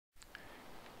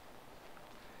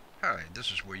Hi,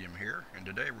 this is William here, and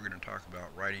today we're going to talk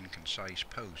about writing concise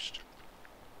posts.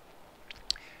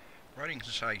 Writing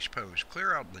concise posts.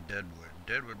 Clear out the deadwood.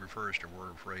 Deadwood refers to a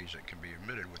word or phrase that can be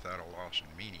omitted without a loss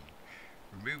in meaning.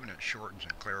 Removing it shortens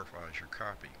and clarifies your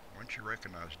copy. Once you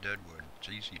recognize deadwood, it's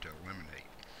easy to eliminate.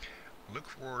 Look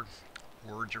for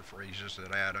words or phrases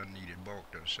that add unneeded bulk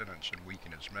to a sentence and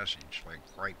weaken its message, like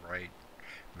quite right,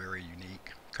 very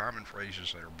unique. Common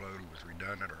phrases that are bloated with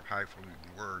redundant or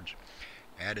highfalutin words.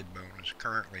 Added bonus,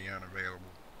 currently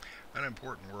unavailable.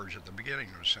 Unimportant words at the beginning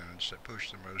of a sentence that push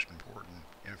the most important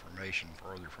information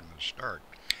farther from the start.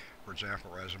 For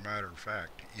example, as a matter of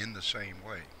fact, in the same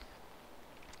way.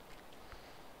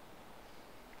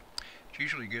 It's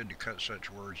usually good to cut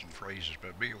such words and phrases,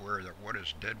 but be aware that what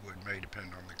is deadwood may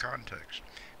depend on the context.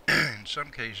 In some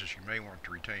cases, you may want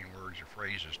to retain words or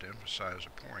phrases to emphasize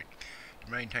a point,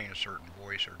 to maintain a certain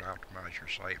voice, or to optimize your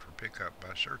site for pickup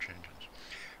by search engines.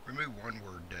 Remove one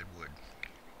word, deadwood.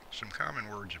 Some common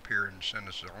words appear in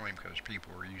sentences only because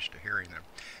people are used to hearing them.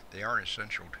 They aren't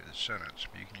essential to the sentence.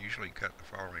 You can usually cut the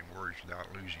following words without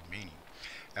losing meaning.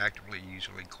 Actively,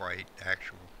 easily, quite,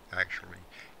 actual, actually,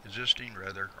 existing,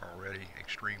 rather, already,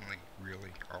 extremely,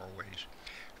 really, always,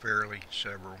 fairly,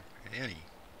 several, any.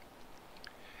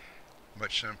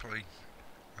 Much simply,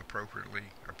 appropriately,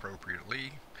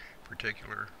 appropriately,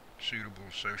 particular, suitable,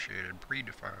 associated,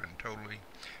 predefined, totally,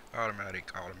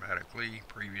 automatic, automatically,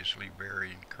 previously,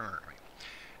 varying, currently.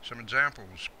 Some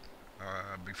examples.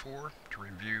 Before, to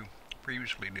review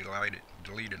previously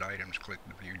deleted items, click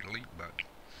the View Delete button.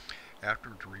 After,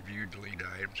 to review deleted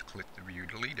items, click the View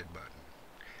Deleted button.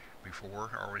 Before,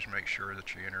 always make sure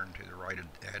that you enter into the right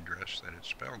address, that it's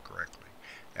spelled correctly.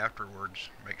 Afterwards,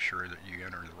 make sure that you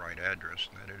enter the right address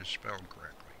and that it is spelled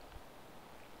correctly.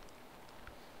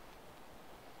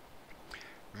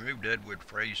 Remove deadwood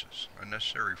phrases.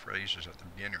 Unnecessary phrases at the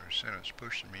beginning of a sentence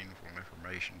push the meaningful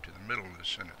information to the middle of the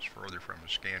sentence, further from a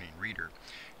scanning reader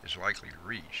is likely to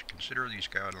reach. Consider these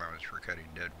guidelines for cutting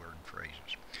deadwood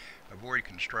phrases. Avoid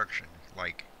construction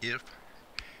like if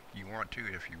you want to,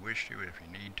 if you wish to, if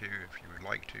you need to, if you would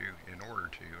like to, in order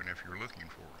to, and if you're looking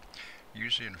for.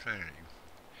 Use the infinitive,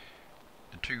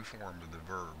 the to form of the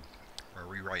verb, or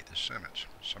rewrite the sentence.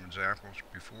 Some examples.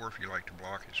 Before, if you like to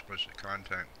block explicit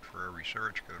content for every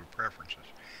search, go to Preferences.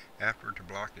 After, to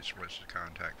block explicit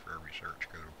content for every search,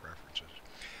 go to Preferences.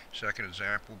 Second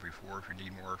example. Before, if you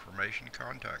need more information,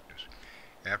 contact us.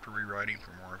 After rewriting,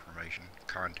 for more information,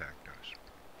 contact us.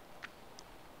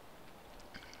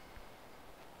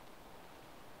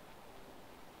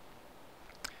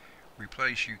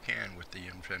 Replace you can with the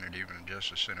infinitive and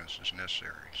adjust the sentence as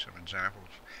necessary. Some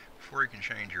examples. Before, you can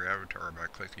change your avatar by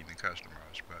clicking the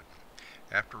Customize button.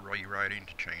 After rewriting,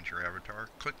 to change your avatar,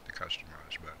 click the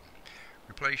Customize button.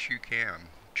 Replace you can,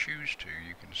 choose to,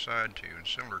 you can decide to, and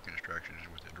similar constructions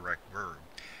with a direct verb.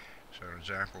 So an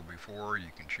example. Before, you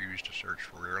can choose to search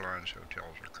for airlines,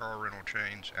 hotels, or car rental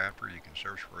chains. After, you can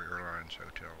search for airlines,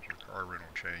 hotels, or car rental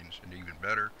chains. And even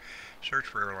better, search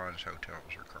for airlines,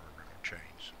 hotels, or car rental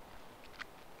chains.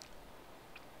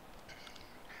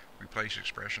 Replace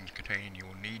expressions containing you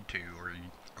will need to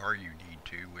or you need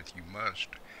to with you must,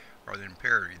 or the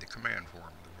imperative, the command form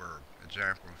of the verb.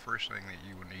 Example, the first thing that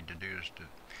you will need to do is to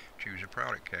choose a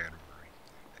product category.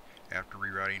 After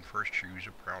rewriting, first choose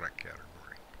a product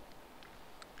category.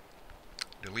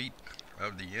 Delete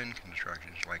of the in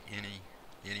constructions like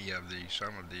any of the,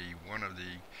 some of the, one of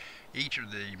the, each of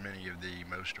the, many of the,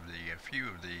 most of the, a few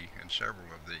of the, and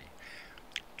several of the.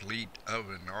 Delete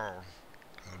of and all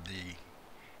of the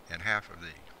and half of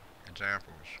the.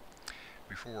 Examples.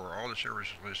 Before, all the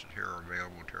services listed here are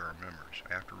available to our members.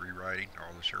 After rewriting,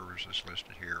 all the services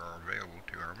listed here are available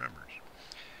to our members.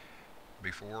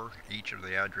 Before, each of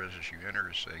the addresses you enter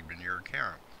is saved in your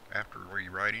account. After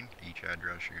rewriting, each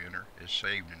address you enter is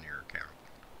saved in your account.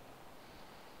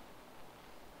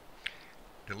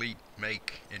 Delete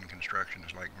make in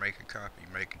constructions like make a copy,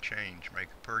 make a change, make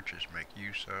a purchase, make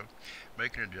use of,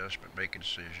 make an adjustment, make a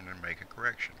decision, and make a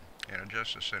correction, and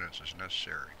adjust the sentence as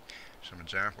necessary. Some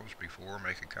examples. Before,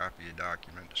 make a copy of the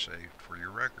document to save it for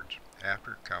your records.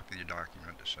 After, copy the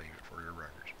document to save it for your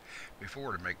records.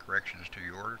 Before, to make corrections to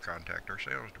your order, contact our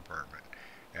sales department.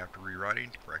 After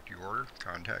rewriting, to correct your order,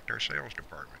 contact our sales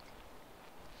department.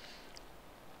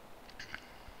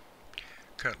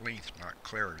 Cut length, not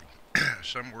clarity.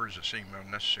 Some words that seem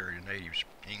unnecessary to native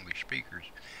English speakers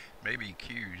may be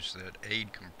cues that aid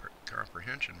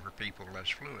comprehension for people less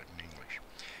fluent in English.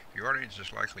 If your audience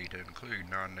is likely to include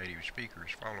non-native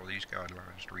speakers, follow these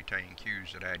guidelines to retain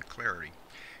cues that add clarity.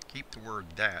 Keep the word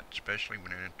that, especially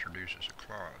when it introduces a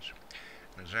clause.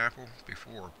 An example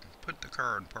before, put the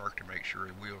car in park to make sure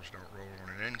the wheels don't roll on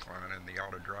an incline and the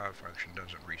auto drive function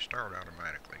doesn't restart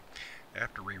automatically.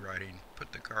 After rewriting,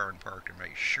 put the car in park to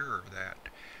make sure that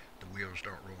the wheels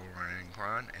don't roll on an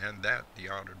incline and that the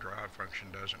auto drive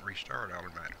function doesn't restart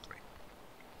automatically.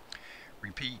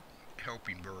 Repeat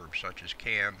helping verbs such as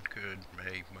can, could,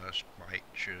 may, must, might,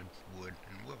 should, would,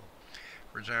 and will.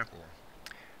 For example,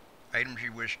 items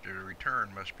you wish to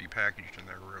return must be packaged in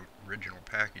their original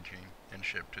packaging and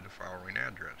shipped to the following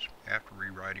address. After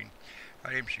rewriting,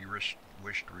 items you wish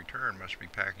to return must be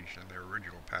packaged in their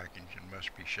original package and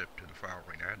must be shipped to the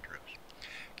following address.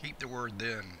 Keep the word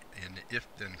then in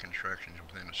if-then constructions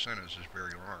within a sentence is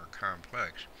very long or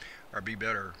complex, or be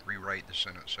better, rewrite the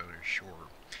sentence so it is shorter.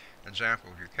 Example,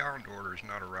 if your calendar order has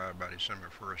not arrived by December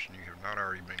 1st and you have not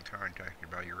already been contacted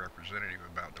by your representative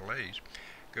about delays,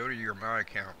 go to your My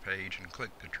Account page and click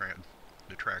the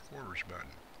Track Orders button.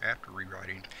 After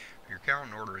rewriting, if your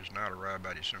calendar order has not arrived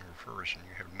by December 1st and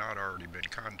you have not already been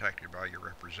contacted by your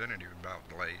representative about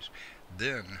delays,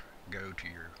 then go to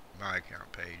your My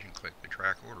Account page and click the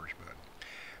Track Orders button.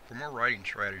 For more writing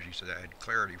strategies that add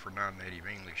clarity for non-native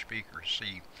English speakers,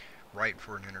 see Write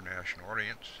for an international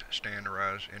audience,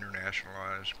 standardize,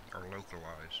 internationalize, or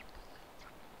localize.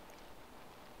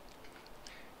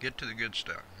 Get to the good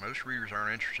stuff. Most readers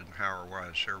aren't interested in how or why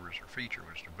a service or feature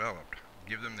was developed.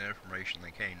 Give them the information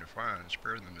they came to find and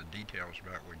spare them the details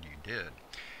about what you did,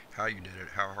 how you did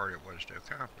it, how hard it was to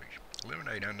accomplish.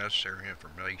 Eliminate unnecessary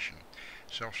information,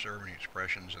 self-serving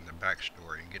expressions, and the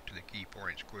backstory, and get to the key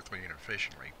points quickly and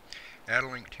efficiently. Add a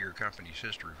link to your company's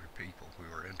history for people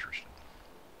who are interested.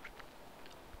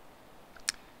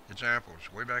 Examples.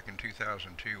 Way back in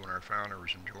 2002, when our founder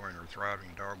was enjoying her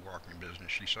thriving dog walking business,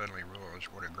 she suddenly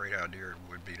realized what a great idea it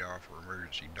would be to offer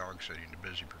emergency dog sitting to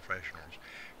busy professionals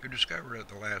who discovered at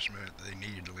the last minute that they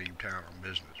needed to leave town on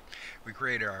business. We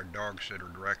created our Dog Sitter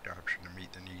Direct option to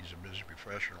meet the needs of busy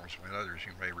professionals and others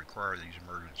who may require these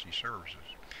emergency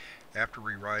services. After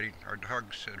rewriting, our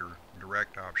Dog Sitter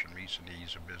Direct option meets the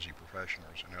needs of busy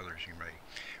professionals and others who may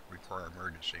require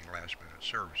emergency and last-minute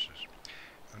services.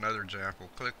 Another example,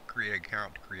 click Create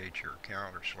Account to create your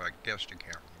account or select Guest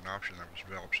Account, an option that was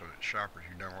developed so that shoppers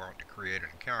who don't want to create an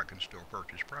account can still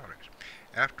purchase products.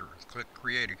 After, click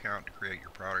Create Account to create your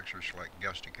products or select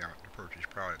Guest Account to purchase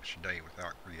products today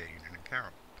without creating an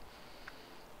account.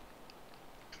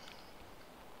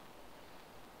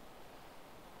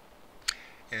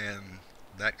 And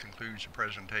that concludes the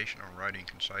presentation on writing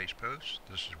concise posts.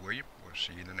 This is William. We'll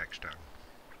see you the next time.